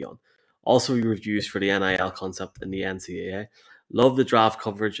State and Dion? Also, your reviews for the NIL concept in the NCAA. Love the draft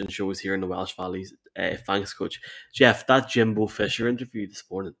coverage and shows here in the Welsh Valleys. Thanks, Coach. Jeff, that Jimbo Fisher interview this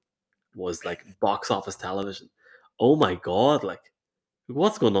morning was like box office television. Oh my God, like,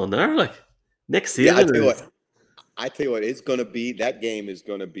 what's going on there? Like, Nick Saban. Yeah, I tell you what, it's going to be, that game is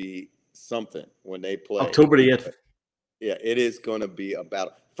going to be something when they play. October the 8th. Yeah, it is going to be a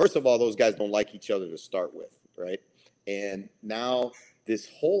battle. First of all, those guys don't like each other to start with, right? And now this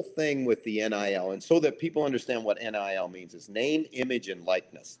whole thing with the NIL, and so that people understand what NIL means, is name, image, and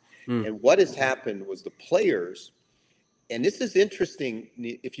likeness. And what has happened was the players, and this is interesting,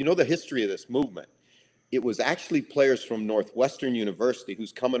 if you know the history of this movement, it was actually players from Northwestern University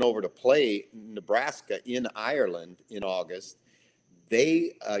who's coming over to play Nebraska in Ireland in August.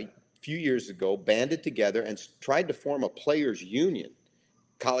 They, a few years ago, banded together and tried to form a players' union,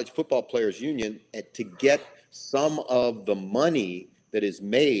 college football players' union, to get some of the money that is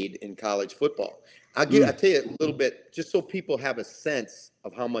made in college football. I'll tell you a little bit, just so people have a sense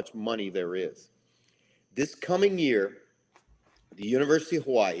of how much money there is. This coming year, the University of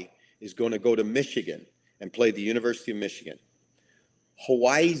Hawaii is going to go to Michigan and play the University of Michigan.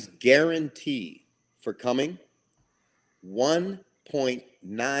 Hawaii's guarantee for coming,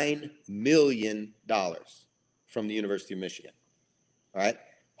 $1.9 million from the University of Michigan. All right?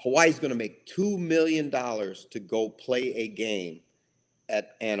 Hawaii's going to make $2 million to go play a game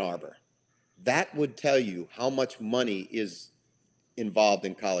at Ann Arbor. That would tell you how much money is involved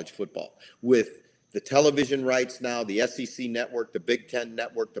in college football. With the television rights now, the SEC network, the Big Ten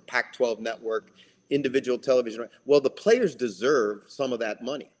network, the Pac-12 network, individual television rights. Well, the players deserve some of that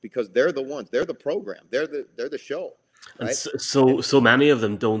money because they're the ones, they're the program, they're the show. Right? And so many of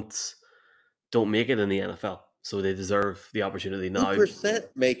them don't make it in the NFL, so they deserve the opportunity now. 2%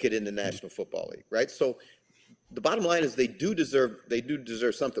 make it in the National Football League, right? So the bottom line is they do deserve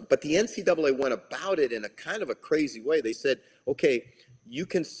something. But the NCAA went about it in a kind of a crazy way. They said, okay, you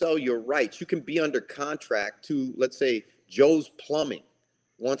can sell your rights. You can be under contract to, let's say, Joe's Plumbing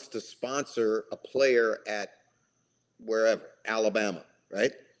wants to sponsor a player at wherever, Alabama,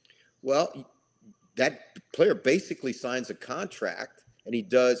 right? Well, that player basically signs a contract, and he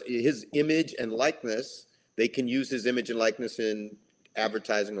does his image and likeness. They can use his image and likeness in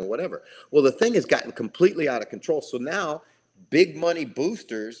advertising or whatever. Well, the thing has gotten completely out of control. So now big money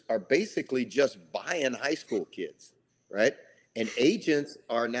boosters are basically just buying high school kids, right? And agents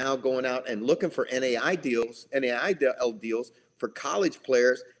are now going out and looking for NAI deals for college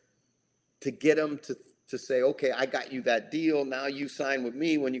players to get them to say, okay, I got you that deal. Now you sign with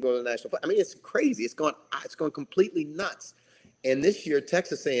me when you go to the national. I mean, it's crazy. It's gone completely nuts. And this year,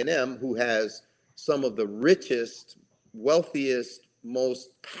 Texas A&M, who has some of the richest, wealthiest, most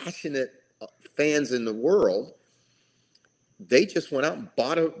passionate fans in the world, they just went out and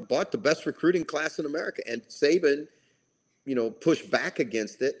bought the best recruiting class in America. And Saban, pushed back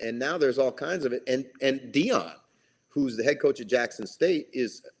against it. And now there's all kinds of it. And Dion, who's the head coach of Jackson State,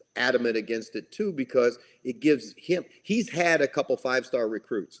 is adamant against it too, because it gives him, he's had a couple 5-star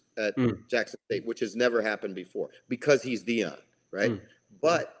recruits at Jackson State, which has never happened before because he's Dion, right?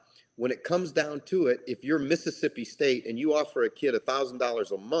 But when it comes down to it, if you're Mississippi State and you offer a kid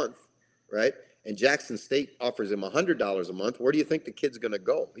 $1,000 a month, right, and Jackson State offers him $100 a month, where do you think the kid's going to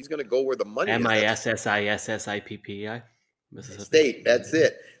go? He's going to go where the money is. Mississippi State, that's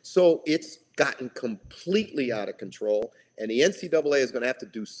it. So it's gotten completely out of control, and the NCAA is going to have to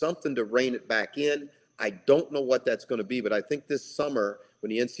do something to rein it back in. I don't know what that's going to be, but I think this summer when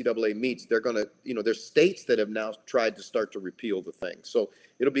the NCAA meets, they're going to, there's states that have now tried to start to repeal the thing. So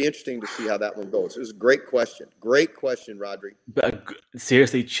it'll be interesting to see how that one goes. It was a great question. Great question, Rodri. But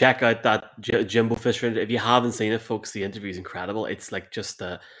seriously, check out that Jimbo Fisher. If you haven't seen it, folks, the interview is incredible. It's like just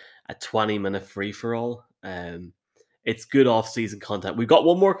a 20-minute free-for-all. It's good off-season content. We've got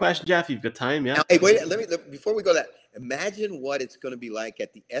one more question, Jeff. You've got time, yeah? Now, hey, wait, before we go to that, imagine what it's going to be like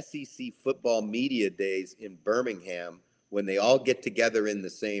at the SEC football media days in Birmingham when they all get together in the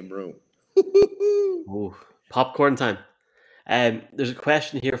same room. Ooh, popcorn time. There's a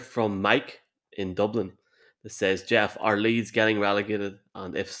question here from Mike in Dublin that says, Jeff, are Leeds getting relegated?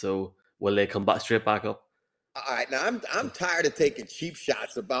 And if so, will they come back straight back up? All right, now I'm tired of taking cheap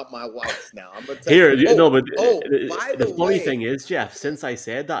shots about my wife now. I'm gonna Here, you. By the funny thing is, Jeff, since I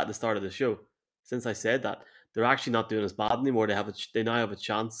said that at the start of the show, they're actually not doing as bad anymore. They now have a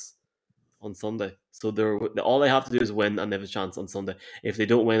chance on Sunday. So all they have to do is win, and they have a chance on Sunday. If they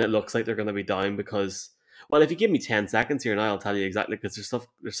don't win, it looks like they're going to be down because, well, if you give me 10 seconds here now, I'll tell you exactly, because there's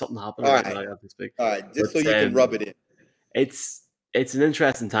something happening right now as we speak. All right, just so you can rub it in. It's an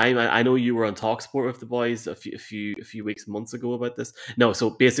interesting time. I know you were on TalkSport with the boys a few months ago about this. No, so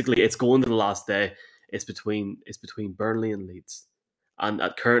basically it's going to the last day. It's between Burnley and Leeds, and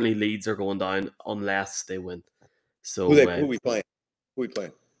currently Leeds are going down unless they win. So who are we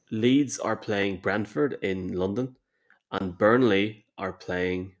playing? Leeds are playing Brentford in London, and Burnley are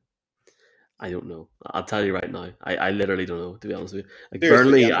playing. I don't know. I'll tell you right now. I literally don't know, to be honest with you. Like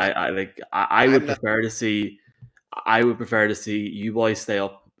seriously, Burnley, I would prefer to see. I would prefer to see you boys stay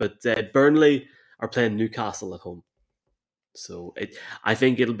up, but Burnley are playing Newcastle at home, so I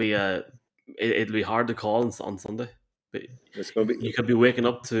think it'll be hard to call on Sunday. But you could be waking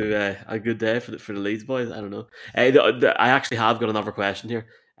up to a good day for the Leeds boys. I don't know. I actually have got another question here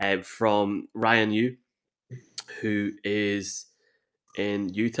from Ryan Yu, who is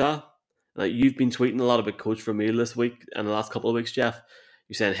in Utah. You've been tweeting a lot about Coach Vermeil this week and the last couple of weeks, Jeff.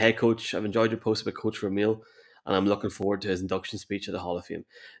 You're saying, "Hey, Coach, I've enjoyed your post about Coach Vermeil, and I'm looking forward to his induction speech at the Hall of Fame."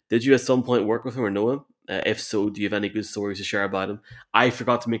 Did you at some point work with him or know him? If so, do you have any good stories to share about him? I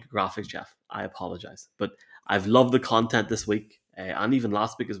forgot to make a graphic, Jeff. I apologize. But I've loved the content this week and even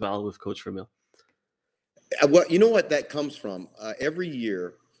last week as well with Coach Vermeil. Well, you know what that comes from? Every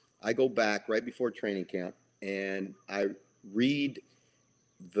year, I go back right before training camp and I read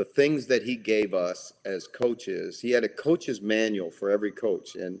the things that he gave us as coaches. He had a coach's manual for every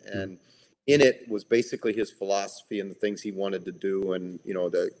coach, and in it was basically his philosophy and the things he wanted to do, and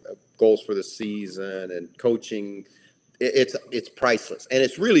the goals for the season and coaching. It's priceless, and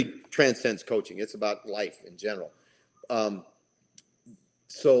it's really transcends coaching. It's about life in general.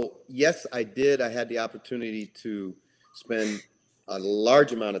 So yes, I did. I had the opportunity to spend a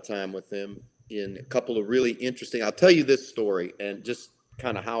large amount of time with him in a couple of really interesting. I'll tell you this story and just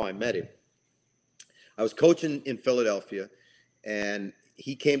kind of how I met him. I was coaching in Philadelphia, and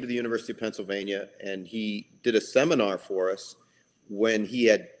he came to the University of Pennsylvania, and he did a seminar for us when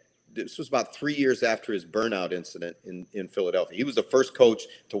this was about 3 years after his burnout incident in Philadelphia. He was the first coach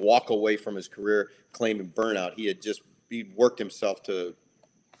to walk away from his career claiming burnout. He worked himself to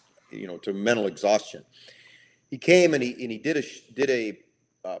mental exhaustion. He came and he did a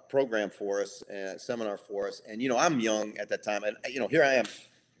program for us, a seminar for us. And, I'm young at that time. And, here I am.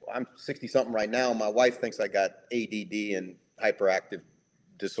 I'm 60-something right now. My wife thinks I got ADD and hyperactive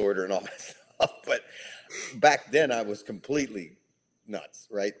disorder and all that stuff. But back then I was completely nuts,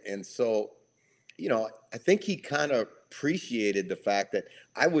 right? And so, I think he kind of appreciated the fact that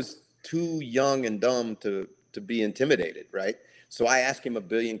I was too young and dumb to be intimidated, right? So I asked him a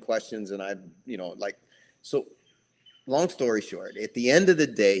billion questions, and so long story short, at the end of the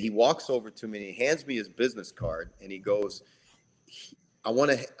day, he walks over to me and he hands me his business card, and he goes, I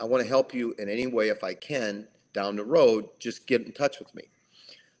want to help you in any way if I can down the road, just get in touch with me.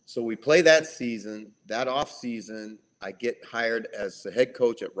 So we play that season. That off season, I get hired as the head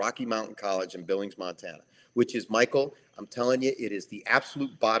coach at Rocky Mountain College in Billings, Montana, which is, Michael, I'm telling you, it is the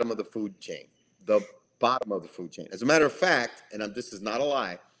absolute bottom of the food chain. The bottom of the food chain. As a matter of fact, and this is not a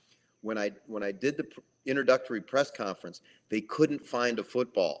lie, when I did the introductory press conference, they couldn't find a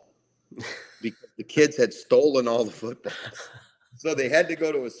football because the kids had stolen all the footballs. So they had to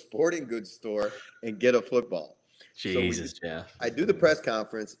go to a sporting goods store and get a football. Jesus, Jeff. I do the press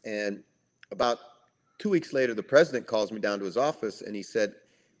conference, and about 2 weeks later, the president calls me down to his office, and he said,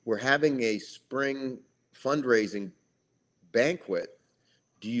 "We're having a spring fundraising banquet.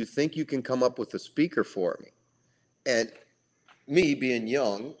 Do you think you can come up with a speaker for me?" And me being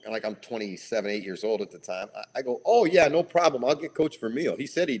young, like I'm 27, 8 years old at the time, I go, oh yeah, no problem. I'll get Coach Vermeil. He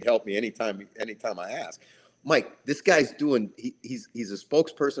said he'd help me anytime I ask. Mike, this guy's doing. He's a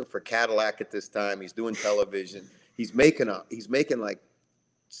spokesperson for Cadillac at this time. He's doing television. He's making like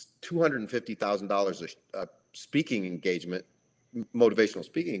 $250,000 a speaking engagement, motivational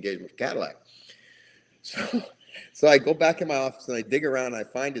speaking engagement for Cadillac. So I go back in my office and I dig around and I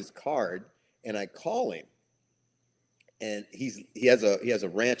find his card and I call him. And he has a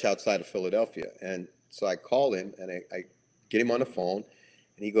ranch outside of Philadelphia. And so I call him and I get him on the phone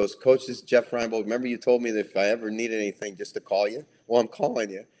and he goes, Coach, this is Jeff Reinebold. Remember you told me that if I ever needed anything just to call you? Well, I'm calling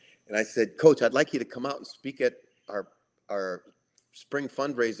you. And I said, Coach, I'd like you to come out and speak at our spring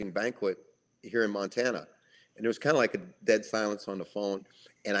fundraising banquet here in Montana. And there was kind of like a dead silence on the phone.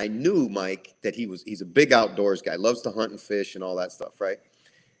 And I knew, Mike, that he's a big outdoors guy, loves to hunt and fish and all that stuff, right?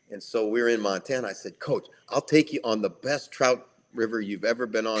 And so we were in Montana. I said, Coach, I'll take you on the best trout river you've ever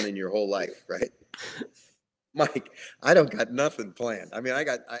been on in your whole life, right? Mike, I don't got nothing planned. I mean,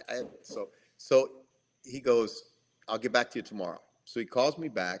 so he goes, I'll get back to you tomorrow. So he calls me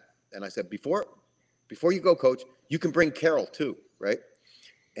back, and I said, before you go, Coach, you can bring Carol too, right?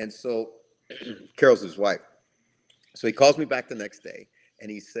 And so Carol's his wife. So he calls me back the next day, and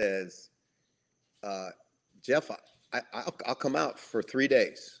he says, Jeff, I'll come out for 3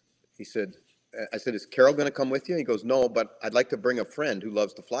 days. He said, I said, is Carol going to come with you? He goes, no, but I'd like to bring a friend who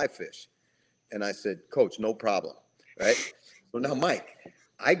loves to fly fish. And I said, Coach, no problem, right? So now, Mike,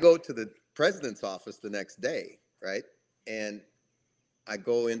 I go to the president's office the next day, right? And I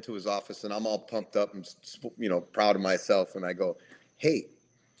go into his office, and I'm all pumped up and, proud of myself. And I go, hey,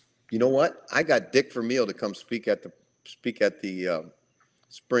 you know what? I got Dick Vermeil to come speak at the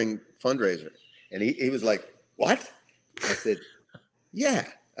spring fundraiser. And he was like, what? I said, yeah.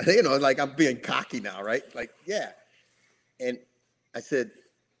 Like I'm being cocky now, right? Like, yeah. And I said,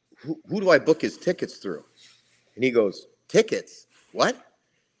 who do I book his tickets through? And he goes, tickets? What?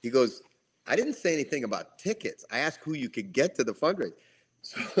 He goes, I didn't say anything about tickets. I asked who you could get to the fundraiser.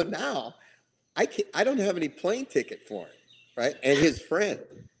 So now I don't have any plane ticket for him, right? And his friend.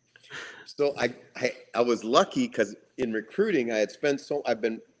 So I was lucky because in recruiting, I've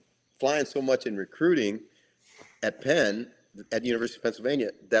been flying so much in recruiting at Penn, at University of Pennsylvania,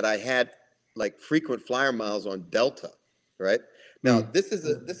 that I had like frequent flyer miles on Delta, right? Now, this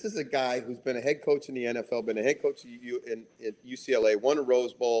is a guy who's been a head coach in the NFL, been a head coach in UCLA, won a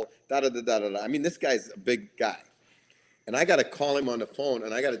Rose Bowl, da-da-da-da-da-da. I mean, this guy's a big guy. And I got to call him on the phone,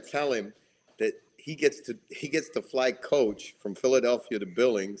 and I got to tell him that he gets to fly Coach from Philadelphia to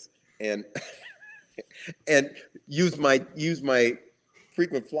Billings and use my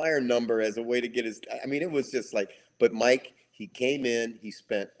frequent flyer number as a way to get his. I mean, it was just like. But Mike, he came in. He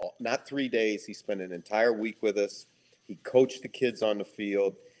spent not 3 days. He spent an entire week with us. He coached the kids on the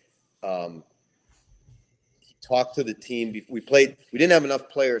field. He talked to the team. We didn't have enough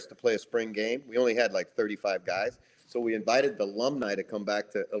players to play a spring game. We only had like 35 guys. So we invited the alumni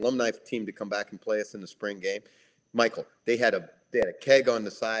team to come back and play us in the spring game. Michael, they had a keg on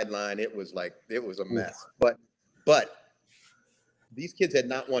the sideline. It was a mess. But these kids had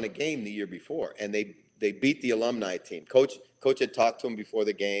not won a game the year before, and they beat the alumni team. Coach had talked to them before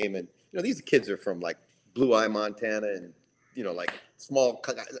the game, and these kids are from like Blue Eye, Montana, and like small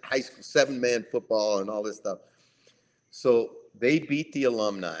high school 7-man football and all this stuff. So they beat the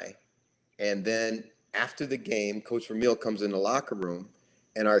alumni, and then after the game, Coach Vermeil comes in the locker room,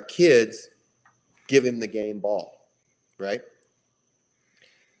 and our kids give him the game ball, right?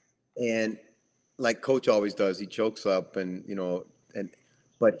 And like Coach always does, he chokes up,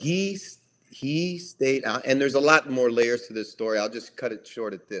 but he stayed out, and there's a lot more layers to this story. I'll just cut it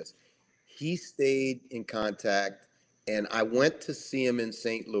short at this. He stayed in contact, and I went to see him in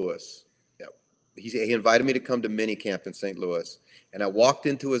St. Louis. He invited me to come to minicamp in St. Louis, and I walked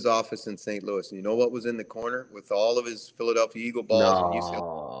into his office in St. Louis, and you know what was in the corner with all of his Philadelphia Eagle balls? And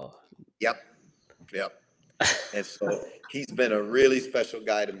UCLA? Yep. And so he's been a really special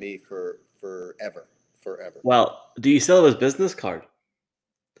guy to me forever. Well, do you still have his business card?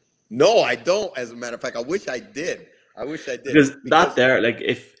 No, I don't. As a matter of fact, I wish I did. Because that there, like,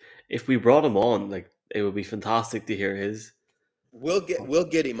 if we brought him on, like, it would be fantastic to hear his. We'll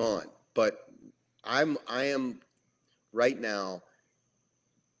get him on, but I am right now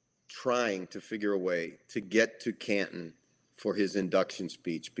trying to figure a way to get to Canton for his induction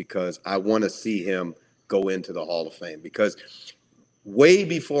speech, because I want to see him go into the Hall of Fame, because way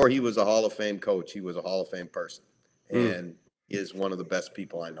before he was a Hall of Fame coach, he was a Hall of Fame person, and is one of the best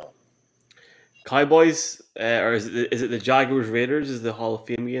people I know. Cowboys, or is it the Jaguars Raiders is the Hall of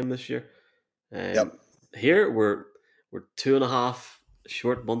Fame game this year? Yep. Here we're 2.5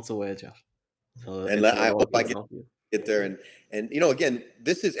 short months away, Jeff. So And it's I all hope I it's off you. get there. And again,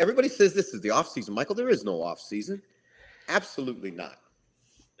 this is, everybody says this is the off season. Michael, there is no off season. Absolutely not.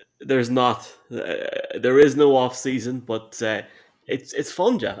 There's not. There is no off season, but it's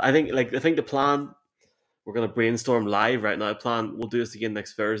fun, Jeff. I think the plan. We're gonna brainstorm live right now. We'll do this again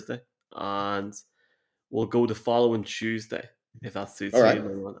next Thursday, and we'll go the following Tuesday if that suits All right.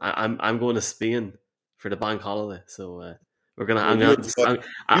 you. I'm going to Spain for the bank holiday, so we're gonna. Well,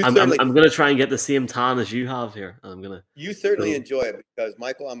 I'm gonna try and get the same tan as you have here. You certainly enjoy it because,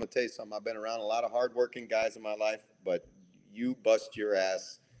 Michael, I'm gonna tell you something. I've been around a lot of hardworking guys in my life, but you bust your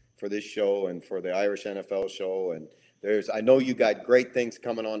ass for this show and for the Irish NFL show. And I know you got great things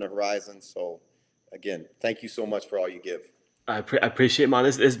coming on the horizon. So, again, thank you so much for all you give. I appreciate it, man.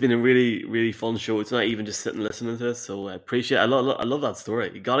 This has been a really, really fun show. It's not even just sitting listening to this, so I appreciate it. I love that story.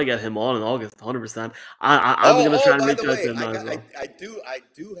 You got to get him on in August, 100%. I'm going to try and reach out to him now as well. I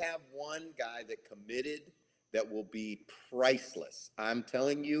do have one guy that committed that will be priceless. I'm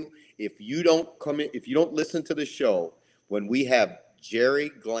telling you, if you don't listen to the show, when we have Jerry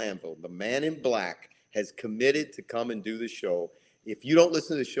Glanville, the man in black, has committed to come and do the show. If you don't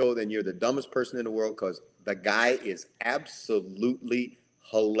listen to the show, then you're the dumbest person in the world, because the guy is absolutely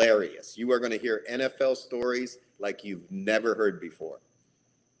hilarious. You are going to hear NFL stories like you've never heard before.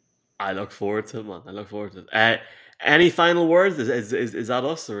 I look forward to it, man. I look forward to it. Any final words? Is that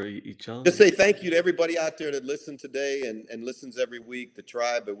us or each other? Just say thank you to everybody out there that listened today and listens every week, the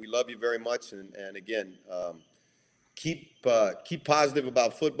tribe. But we love you very much. And again, keep positive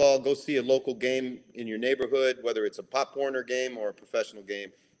about football. Go see a local game in your neighborhood, whether it's a Pop Warner game or a professional game.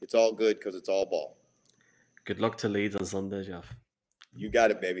 It's all good because it's all ball. Good luck to Leeds on Sunday, Jeff. You got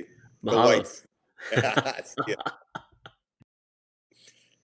it, baby. Mahalo. Go Whites.